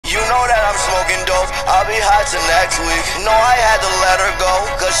smoking dope. I'll be high till next week. No, I had to let her go,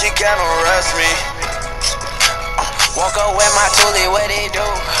 cause she can't arrest me. Walk up with my toolie, what they do?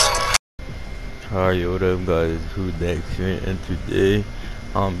 Alright, what up guys, WhoDexx here, and today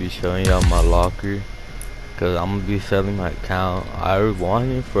I'm gonna be showing y'all my locker, cause I'm gonna be selling my account. I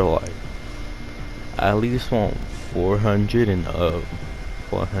want it for like, I at least want 400 and up,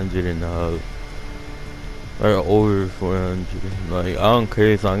 400 and up, or over 400, like I don't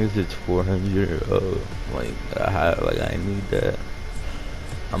care as long as it's 400 or up, like I need that.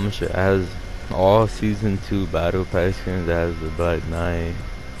 I'm gonna show it has all season 2 battle pass skins. It has the Black Knight,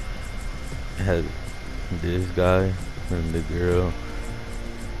 has this guy and the girl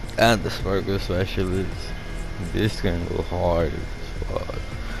and the sparkle specialist. This can go hard as fuck.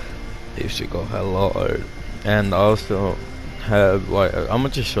 They should go hella hard. And also have like, I'm gonna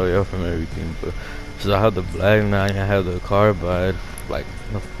just show y'all from everything, but so I have the Black Knight, I have the carbide, like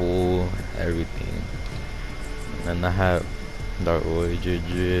the full everything, and I have Dark Voyager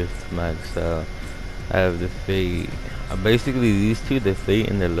Drift maxed out. I have the Fate. Basically these two, the Fate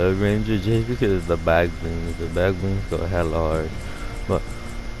and the Love Ranger, just because the back blings. The back blings go hella hard. But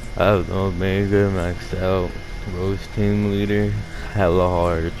I have the Omega maxed out. Rose Team Leader, hella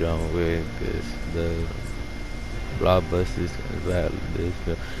hard John Wick. The Blockbusters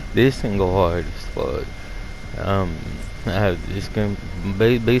this can go hard as fuck. I have this skin,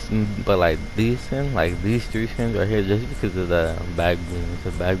 but like these skins, like these 3 skins right here, just because of the back blings.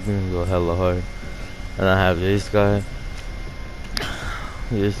 The back blings go hella hard. And I have this guy,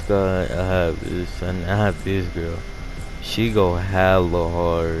 I have this, and I have this girl. She go hella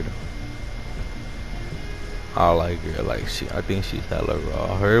hard. I like her, like I think she's hella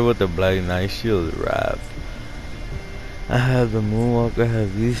raw. Her with the Black Knight, she was rap. I have the Moonwalker, I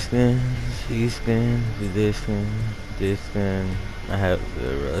have these skins, this skin. I have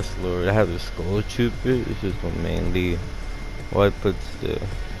the Wrestler, I have the Skull Trooper. This is what mainly what puts the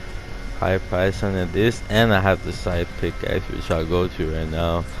high price on it. This, and I have the side pickaxe, which I'll go to right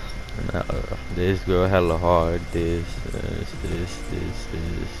now. And this girl hella hard. This.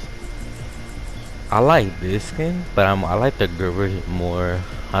 I like this skin, but I like the girl version more.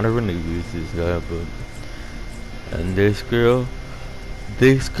 I don't really use this guy, but and this girl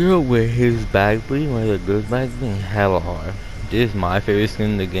with his back bling, with a good back bling, hella hard. This is my favorite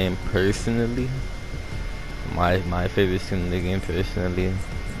skin in the game personally. My favorite skin in the game personally.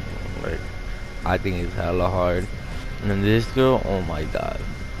 Like, I think it's hella hard. And then this girl, oh my god,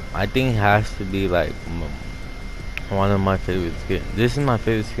 I think it has to be like one of my favorite skins. This is my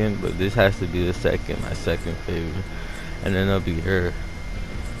favorite skin, but this has to be my second favorite. And then it'll be her.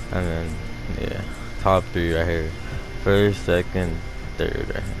 And then yeah, top 3 right here. First, second, third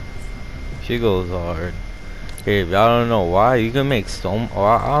right here. She goes hard. Hey, if y'all don't know why, you can make I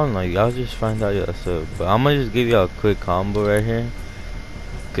don't know, y'all just find out yourself. But I'm gonna just give y'all a quick combo right here,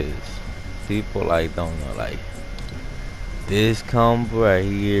 cause people like don't know, like this combo right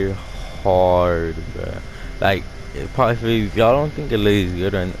here hard, bro. Like probably if y'all don't think it lays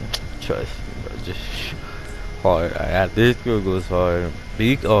good, and trust me, bro, just hard. This girl goes hard.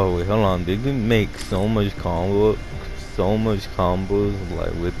 Oh wait, hold on. They can make so much combos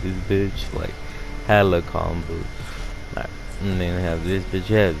like with this bitch, like hella combos. Like, and then have this bitch,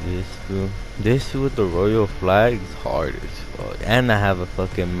 you have this too. This with the royal flag is hard as fuck. And I have a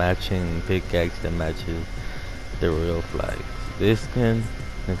fucking matching pickaxe that matches the royal flag. This skin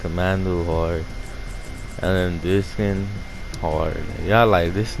and commando hard. And then this skin hard. Y'all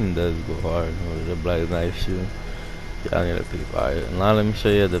like this skin does go hard with the Black Knight shoe. Y'all need to be fire. Now let me show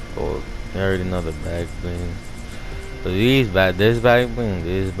you the bolt. You already know the back bling. So this back bling,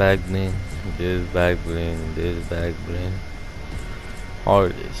 this back bling, this back bling, this back bling.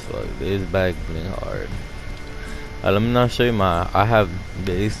 Hard as fuck. This back bling hard. Let me now show you I have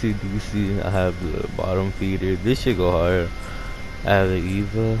the ACDC, I have the bottom feeder. This should go hard. I have the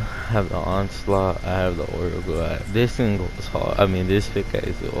Eva, I have the Onslaught, I have the Oracle. This thing goes hard. I mean, this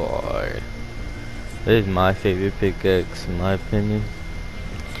pickaxe go hard. This is my favorite pickaxe in my opinion.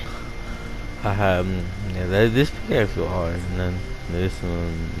 I have, yeah, this pickaxe go hard, and then this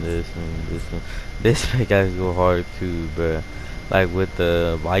one. This pickaxe go hard too, bruh. Like with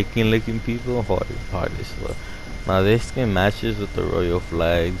the Viking looking people, hard as fuck. Now this skin matches with the royal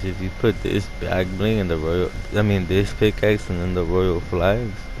flags. If you put this back bling and this pickaxe and then the royal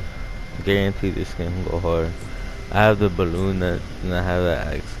flags, guarantee this skin will go hard. I have the balloon, then I have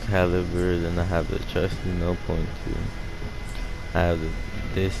the Excalibur, then I have the trusty no point 2. I have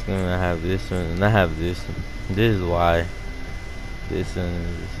this one, I have this one, and I have this one. This is why this one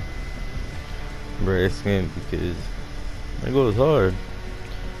is rare skin, because it goes hard.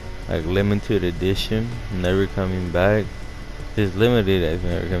 like limited edition, never coming back. It's limited as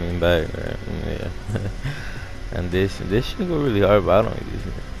never coming back, right? Yeah. And this shit go really hard, but I don't use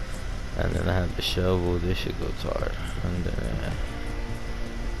it. And then I have the shovel. This shit goes hard. And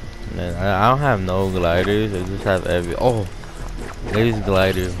then I don't have no gliders. I just have there's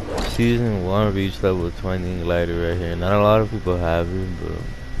glider. Season 1 reached level 20 glider right here. Not a lot of people have it,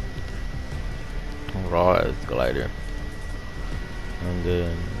 but raw as glider. And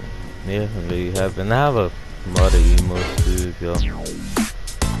then yeah, and there you have it. And I have a lot of emotes too, if y'all.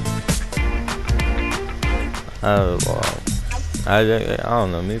 I have a lot. I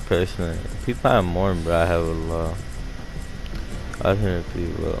don't know, me personally. People have more, but I have a lot. I think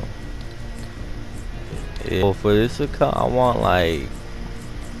people. Yeah. Well, for this account, I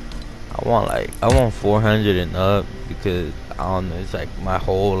want 400 and up, because I don't know, it's like my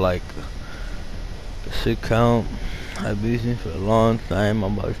whole this account I've been using for a long time. I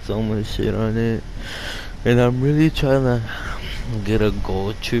bought so much shit on it, and I'm really trying to get a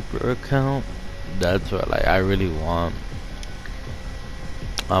gold trooper account. That's what I really want.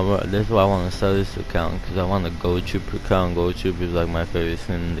 That's why I want to sell this account, because I want a gold trooper account. Gold trooper is like my favorite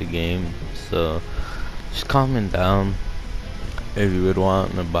skin in the game. So just comment down if you would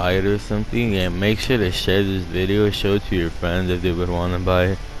want to buy it or something, and make sure to share this video, show it to your friends if they would want to buy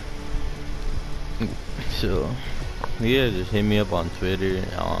it. So yeah, just hit me up on Twitter,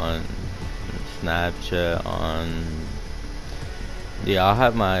 on Snapchat, I'll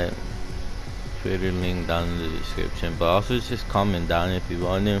have my Twitter link down in the description, but also just comment down if you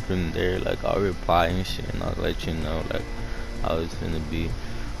want it. From there, I'll reply and shit, and I'll let you know how it's gonna be.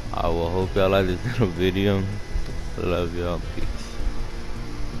 I will hope y'all like this little video. Love y'all, peace.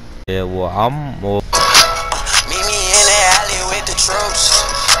 Yeah, well, Meet me in the alley with the troops.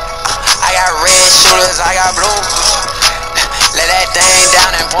 I got red shooters, I got blue. Let that thing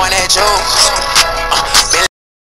down and point at you.